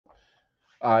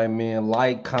I mean,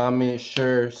 like, comment,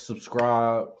 share,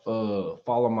 subscribe,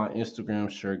 follow my Instagram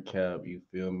shirt cap. You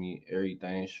feel me?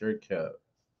 Everything shirt cap.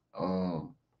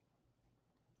 Um,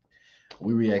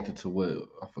 we reacted to what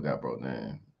I forgot, bro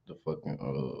name. The fucking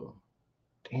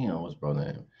damn, what's bro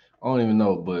name? I don't even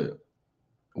know, but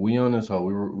we on this hoe.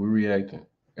 We reacting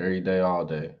every day, all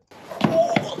day.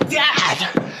 Oh,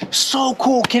 Dad! So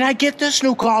cool. Can I get this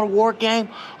new God of War game?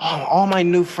 Oh, all my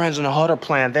new friends in the hood are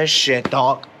playing this shit,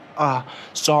 dog.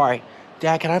 Sorry.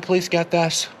 Dad, can I please get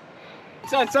this?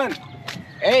 Son.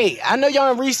 Hey, I know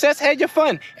y'all in recess. Had your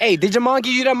fun. Hey, did your mom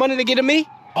give you that money to get to me?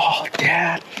 Oh,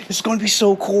 Dad, it's gonna be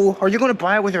so cool. Are you gonna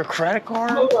buy it with your credit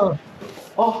card?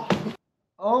 Oh,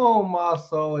 oh my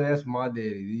soul, that's my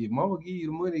daddy. Did mama give you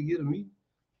the money to get to me?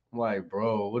 I'm like,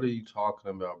 bro, what are you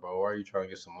talking about, bro? Why are you trying to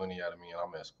get some money out of me and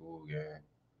I'm at school, gang?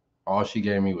 All she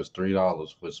gave me was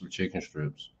 $3 for some chicken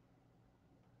strips.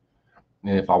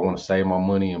 And if I want to save my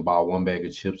money and buy one bag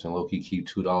of chips and low key keep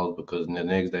 $2 because the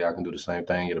next day I can do the same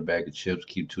thing, get a bag of chips,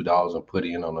 keep $2 and put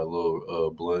it in on a little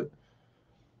blunt.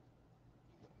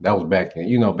 That was back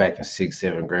in, back in sixth,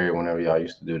 seventh grade, whenever y'all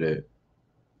used to do that.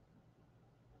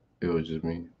 It was just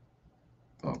me.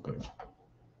 Okay.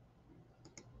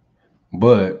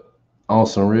 But on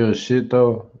some real shit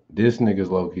though, this nigga's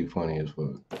low key funny as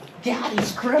fuck.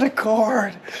 Daddy's credit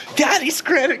card. Daddy's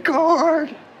credit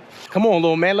card. Come on,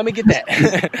 little man. Let me get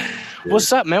that.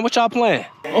 What's up, man? What y'all playing?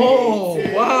 Oh,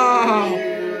 wow.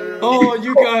 Oh,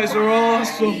 you guys are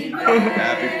awesome.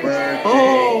 Happy birthday,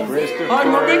 Oh, Christopher.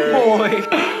 I'm a big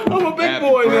boy. I'm a big Happy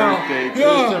boy now. birthday,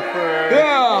 Christopher.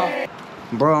 Yeah.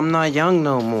 Bro, I'm not young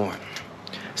no more.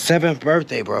 7th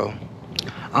birthday, bro.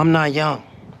 I'm not young.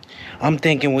 I'm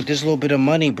thinking with this little bit of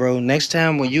money, bro, next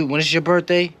time when it's your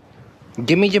birthday,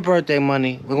 give me your birthday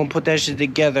money. We're gonna put that shit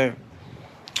together.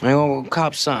 We're gonna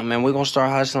cop something, and we're gonna start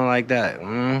hustling like that.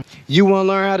 You wanna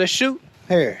learn how to shoot?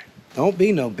 Here, don't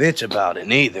be no bitch about it,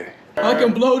 neither. I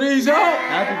can blow these out.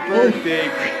 Happy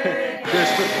birthday,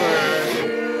 Christopher.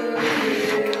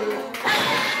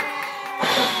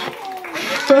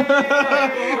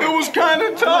 It was kind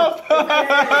of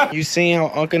tough. You seen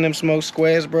how Uncle and them smoke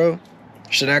squares, bro?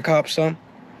 Should I cop some?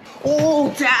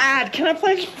 Oh, Dad, can I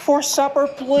play this before supper,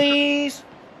 please?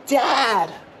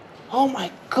 Dad. Oh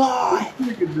my God.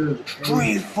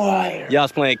 Free fire.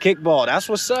 Y'all's playing kickball. That's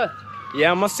what's up.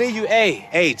 Yeah, I'm gonna see you.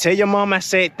 Hey, tell your mom I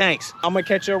said thanks. I'm gonna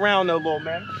catch you around though, little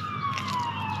man.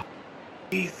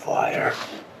 Free fire.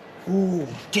 Ooh,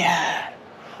 Dad.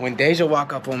 When Deja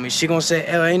walk up on me, she gonna say,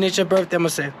 "Oh, ain't it your birthday?" I'm gonna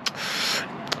say,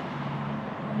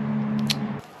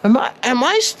 Am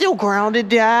I still grounded,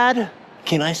 Dad?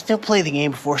 Can I still play the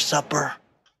game before supper?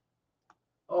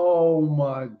 Oh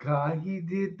my god, he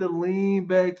did the lean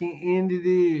back and ended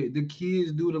it. The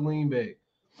kids do the lean back.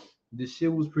 The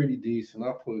shit was pretty decent.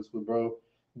 I fucks with bro.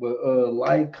 But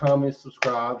like, comment,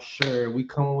 subscribe, share. We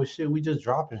coming with shit. We just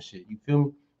dropping shit. You feel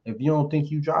me? If you don't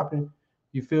think you dropping,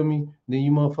 you feel me? Then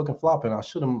you motherfucking flopping. I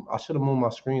should have moved my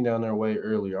screen down there way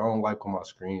earlier. I don't like when my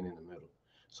screen in the middle.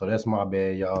 So that's my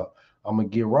bad, y'all. I'm gonna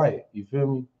get right. You feel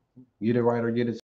me? Get it right or get it